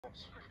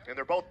And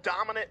they're both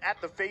dominant at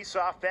the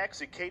Faceoff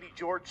X, and Katie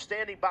George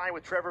standing by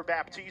with Trevor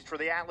Baptiste for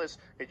the Atlas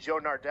and Joe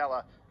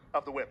Nardella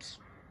of the Whips.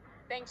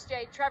 Thanks,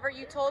 Jay. Trevor,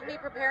 you told me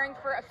preparing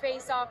for a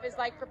face-off is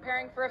like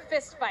preparing for a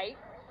fist fight.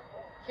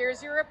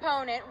 Here's your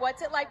opponent.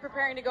 What's it like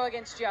preparing to go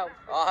against Joe?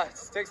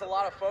 It takes a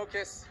lot of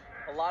focus,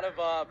 a lot of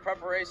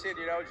preparation.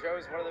 You know,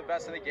 Joe's one of the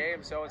best in the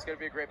game, so it's going to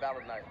be a great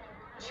battle tonight.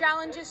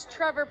 Challenges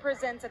Trevor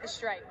presents at the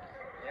strike.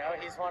 You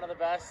know, he's one of the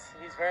best.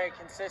 He's very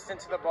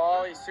consistent to the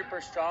ball. He's super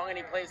strong, and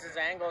he plays his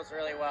angles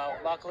really well.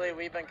 Luckily,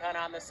 we've been kind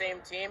of on the same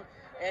team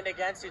and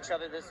against each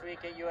other this week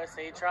at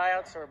USA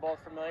tryouts, so we're both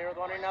familiar with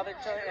one another,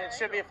 and it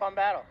should be a fun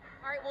battle.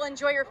 All right, well,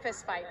 enjoy your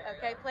fist fight,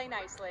 okay? Play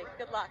nicely.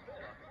 Good luck.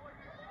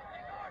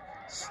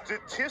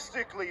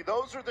 Statistically,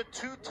 those are the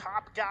two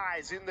top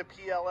guys in the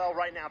PLL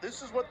right now.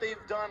 This is what they've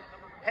done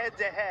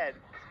head-to-head.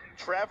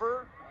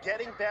 Trevor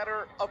getting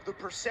better of the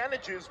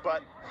percentages,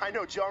 but I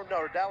know Joe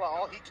Nardella,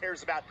 all he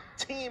cares about,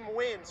 team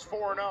wins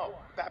 4-0.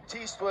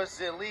 Baptiste was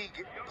the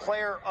league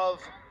player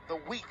of the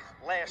week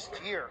last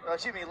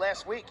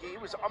week. He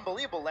was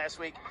unbelievable last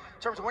week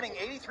in terms of winning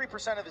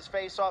 83% of his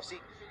face-offs. He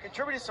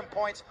contributed some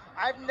points.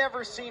 I've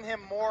never seen him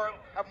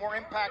have more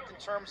impact in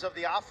terms of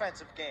the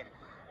offensive game,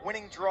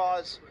 winning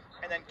draws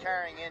and then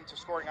carrying into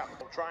scoring up.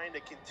 Trying to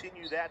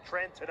continue that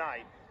trend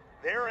tonight.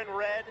 They're in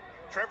red,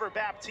 Trevor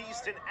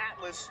Baptiste in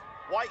Atlas,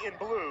 white and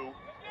blue.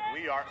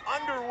 We are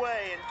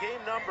underway in game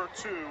number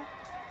 2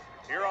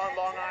 here on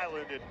Long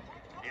Island, and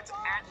it's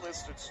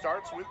Atlas that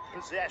starts with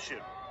possession.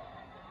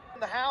 In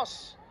the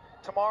house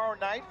tomorrow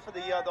night for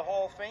the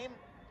Hall of Fame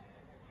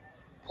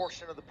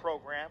portion of the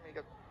program. You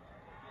got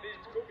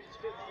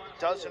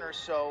a dozen or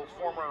so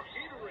former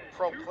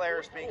pro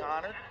players being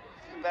honored,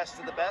 the best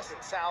of the best,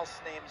 and Sal's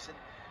name's in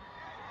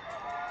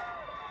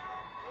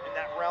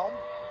that realm.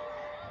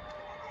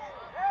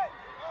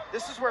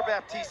 This is where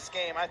Baptiste's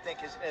game, I think,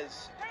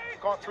 has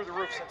gone through the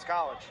roof since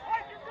college.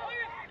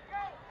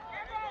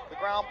 The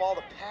ground ball,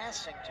 the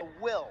passing, the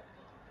will,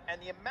 and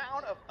the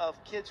amount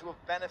of kids who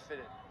have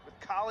benefited with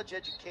college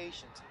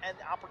educations and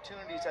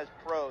opportunities as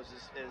pros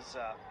it's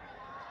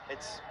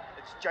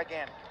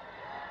gigantic.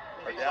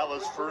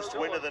 Nardella's first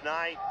win of the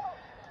night.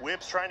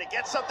 Whips trying to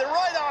get something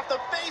right off the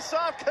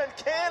face-off.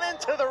 Concannon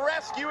to the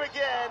rescue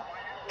again.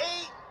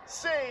 8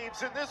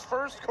 saves in this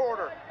first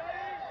quarter.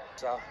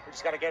 So we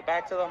just got to get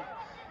back to them.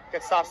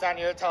 Get stops down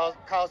here. Tell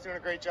Kyle's doing a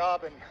great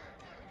job, and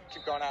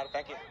keep going at it.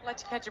 Thank you. Let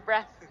you catch your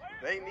breath.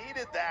 They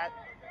needed that.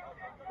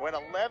 Went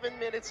 11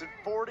 minutes and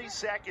 40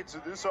 seconds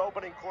in this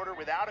opening quarter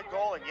without a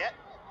goal, and yet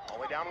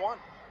only down 1.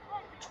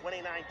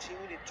 2019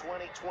 and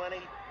 2020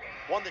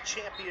 won the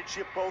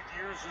championship both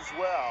years as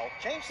well.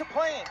 Change the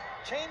plane.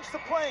 Change the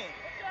plane.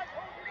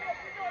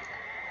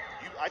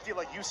 I feel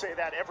like you say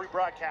that every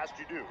broadcast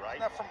you do, right?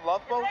 Isn't that from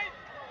Love Boat?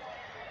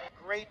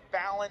 Great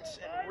balance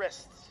and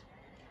wrists.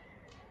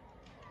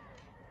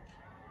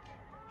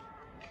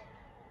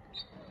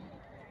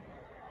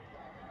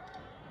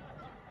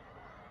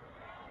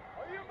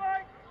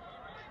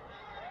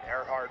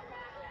 Earhart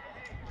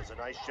does a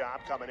nice job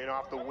coming in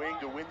off the wing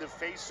to win the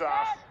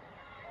face-off.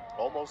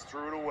 Almost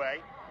threw it away.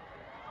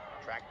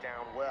 Tracked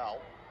down well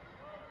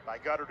by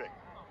Gutterding.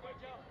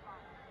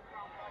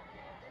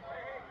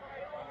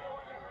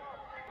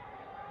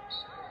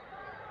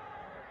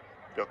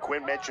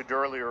 Quinn mentioned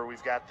earlier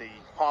we've got the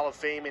Hall of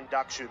Fame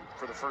induction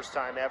for the first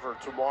time ever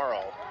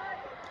tomorrow.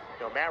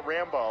 Matt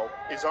Rambo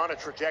is on a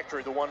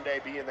trajectory to one day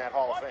be in that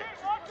Hall of Fame.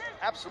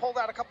 Absolutely. Pulled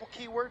out a couple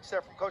key words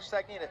there from Coach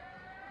Stagnita.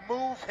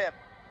 Move him,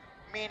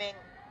 meaning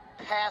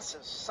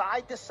passes,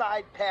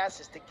 side-to-side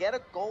passes to get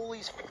a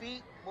goalie's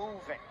feet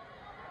moving.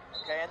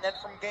 Okay, and then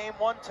from game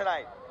 1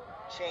 tonight,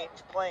 change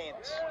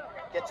planes.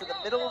 Get to the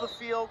middle of the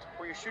field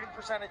where your shooting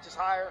percentage is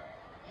higher,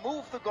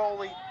 move the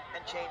goalie,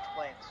 and change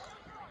planes.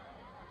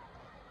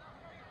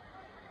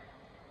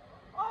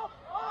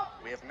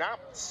 We have not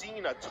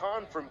seen a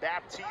ton from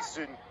Baptiste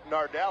and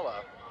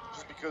Nardella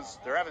just because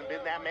there haven't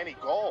been that many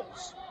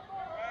goals.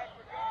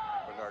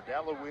 But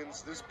Nardella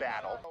wins this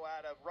battle.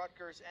 Out of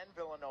Rutgers and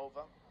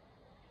Villanova.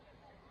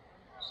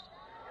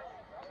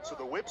 So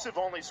the Whips have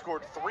only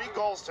scored 3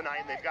 goals tonight,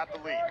 and they've got the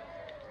lead.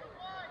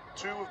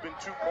 2 have been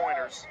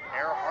 2-pointers.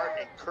 Earhart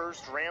and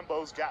Kirst.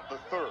 Rambo's got the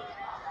 3rd.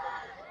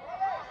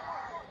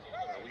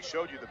 Now, we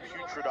showed you the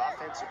putrid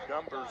offensive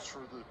numbers for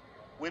the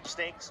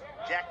Whipsnakes.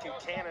 Jack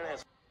Concannon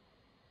has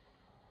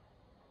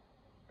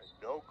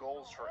no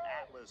goals for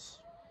Atlas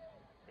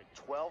in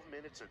 12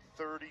 minutes and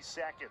 30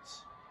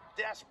 seconds.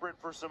 Desperate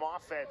for some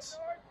offense.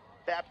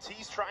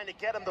 Baptiste trying to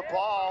get him the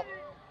ball.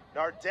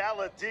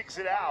 Nardella digs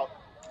it out.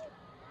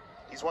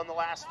 He's won the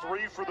last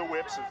 3 for the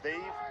Whips as they've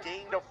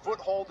gained a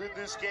foothold in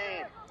this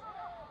game.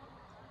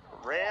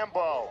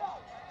 Rambo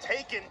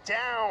taken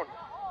down.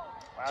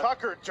 Wow.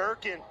 Tucker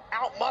Durkin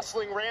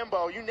out-muscling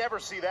Rambo. You never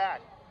see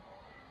that.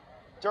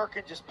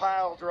 Durkin just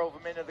drove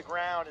him into the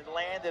ground and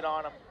landed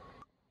on him.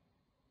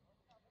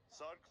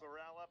 Sud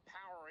Clarella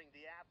powering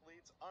the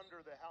athletes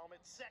under the helmet.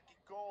 Second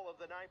goal of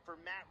the night for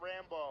Matt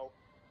Rambo.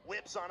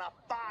 Whips on a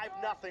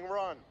 5-0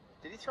 run.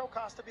 Did he throw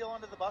Costabile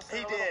under the bus?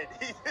 He did.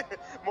 He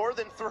more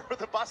than threw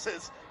the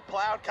buses,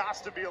 plowed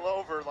Costabile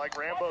over like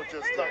Rambo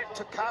just done.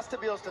 To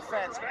Costabile's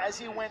defense, as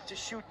he went to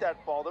shoot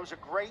that ball, there was a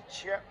great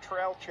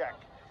trail check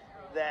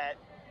that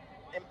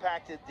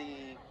impacted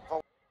the. Now,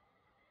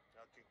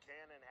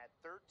 Kincannon had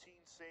 13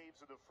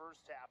 saves in the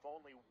first half,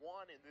 only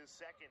one in this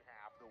second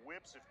half. The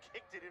Whips have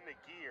kicked it into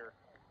gear.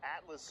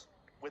 Atlas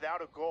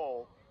without a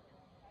goal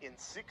in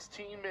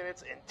 16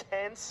 minutes and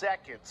 10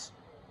 seconds.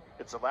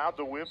 It's allowed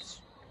the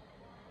Whips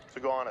to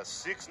go on a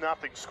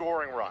 6-0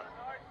 scoring run.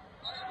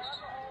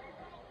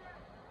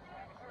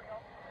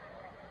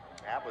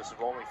 Atlas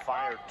have only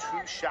fired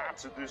 2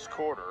 shots in this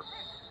quarter.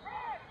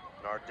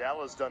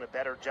 Nardella's done a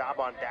better job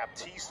on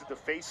Baptiste at the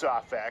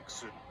faceoff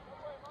X, and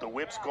the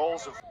Whips'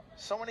 goals have...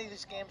 So many of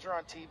these games are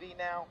on TV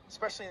now,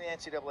 especially in the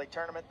NCAA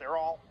tournament. They're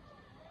all...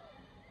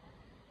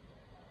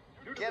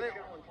 Get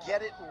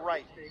it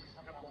right.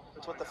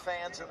 That's what the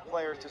fans and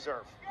players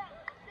deserve.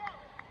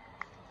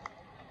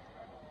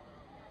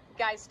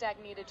 Guy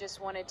Stagnita just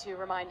wanted to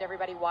remind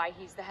everybody why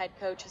he's the head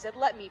coach. He said,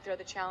 let me throw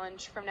the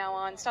challenge from now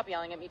on. Stop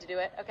yelling at me to do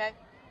it, okay?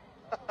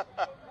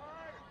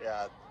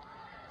 Yeah,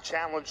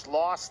 challenge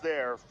lost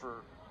there for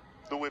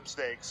the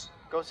Whipsnakes.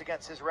 Goes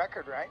against his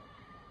record, right?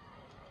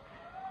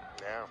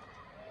 Yeah.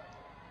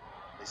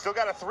 They still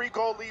got a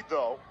 3-goal lead,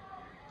 though.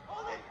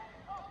 And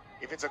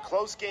if it's a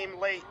close game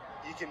late,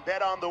 you can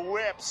bet on the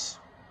Whips.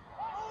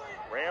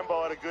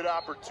 Rambo had a good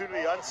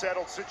opportunity,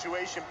 unsettled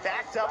situation,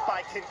 backed up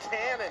by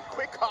Kincannon.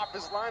 Quick off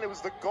his line, it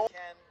was the goal.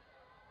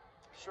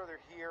 I'm sure they're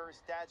here.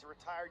 His dad's a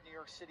retired New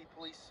York City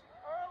police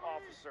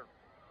officer.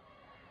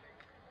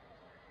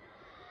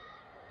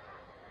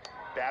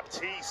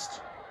 Baptiste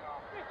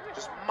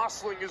just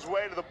muscling his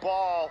way to the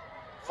ball.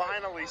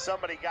 Finally,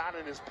 somebody got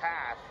in his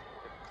path.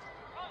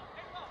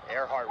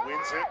 Earhart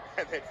wins it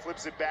and then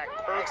flips it back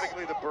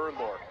perfectly to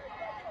Burnlord.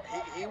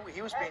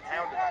 He was being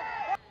hounded.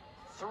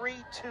 3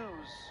 2s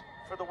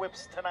for the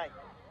Whips tonight.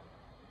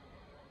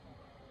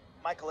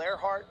 Michael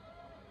Earhart,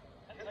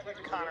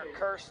 Connor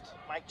Kirst,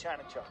 Mike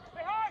Chanichuk.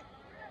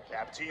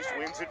 Baptiste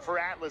wins it for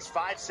Atlas.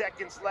 5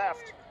 seconds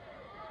left.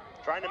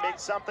 Trying to make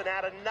something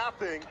out of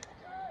nothing.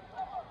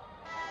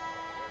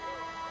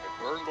 And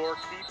Burnlord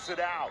keeps it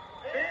out.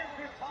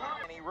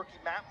 Rookie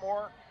Matt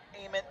Moore,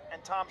 Eamon,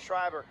 and Tom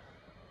Schreiber.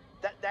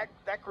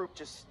 That group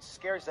just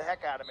scares the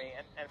heck out of me.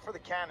 And for the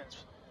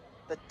Cannons,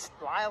 the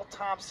Lyle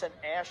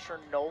Thompson-Asher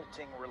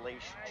Nolting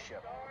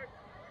relationship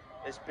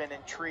has been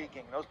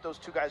intriguing. Those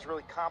 2 guys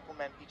really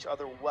complement each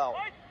other well.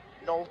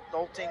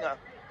 Nolting, a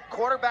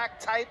quarterback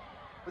type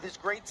with his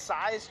great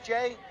size,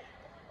 Jay,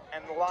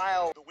 and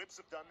Lyle. The Whips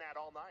have done that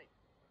all night.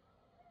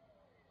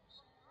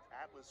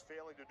 Atlas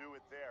failing to do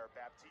it there.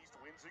 Baptiste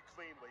wins it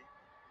cleanly.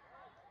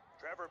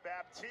 Trevor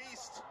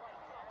Baptiste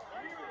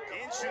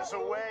inches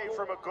away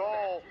from a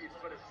goal.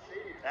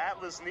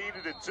 Atlas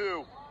needed it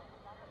too.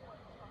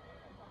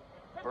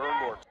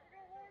 Burnlord.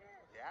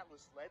 The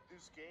Atlas led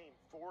this game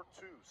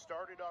 4-2.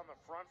 Started on the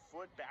front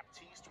foot.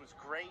 Baptiste was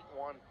great.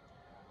 Won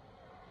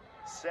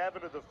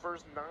 7 of the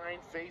first 9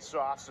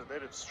 faceoffs and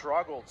then have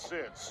struggled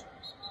since.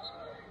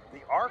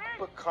 The arc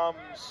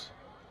becomes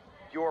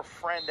your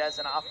friend as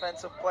an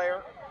offensive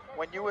player.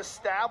 When you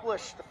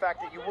establish the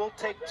fact that you will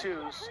take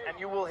 2s and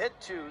you will hit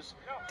 2s,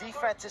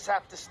 defenses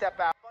have to step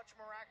out. A bunch of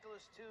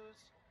miraculous 2s.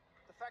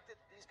 The fact that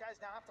these guys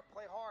now have to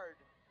play hard,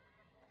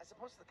 as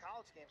opposed to the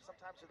college games,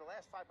 sometimes in the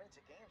last 5 minutes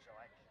of games are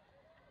like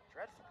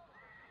dreadful.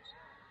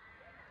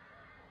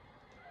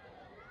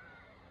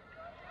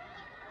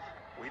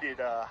 We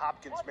did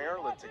Hopkins,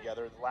 Maryland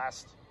together. The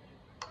last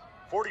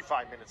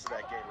 45 minutes of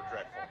that game were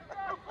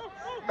dreadful.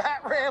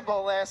 Matt Rambo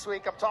last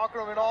week, I'm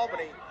talking to him in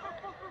Albany.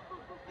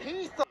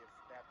 He thought...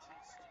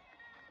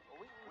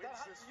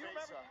 You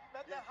remember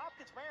that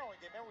Hopkins, Maryland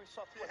game? Remember we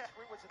saw,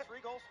 was it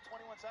 3 goals in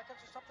 21 seconds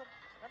or something?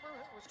 Remember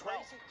it was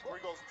crazy? 3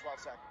 goals in 12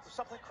 seconds. It was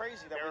something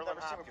crazy that Maryland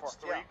we've never seen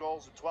before. 3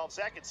 goals in 12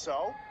 seconds,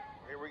 so...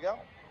 Here we go.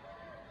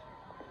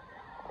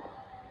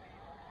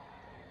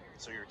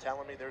 So you're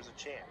telling me there's a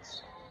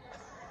chance?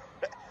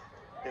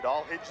 It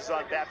all hinges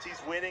on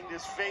Baptiste winning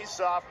this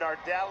face-off.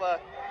 Nardella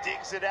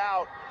digs it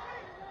out.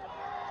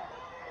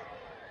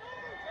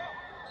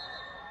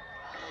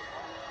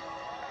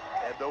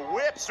 And the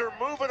Whips are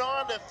moving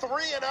on to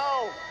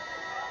 3-0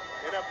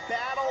 in a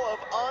battle of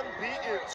unbeaten.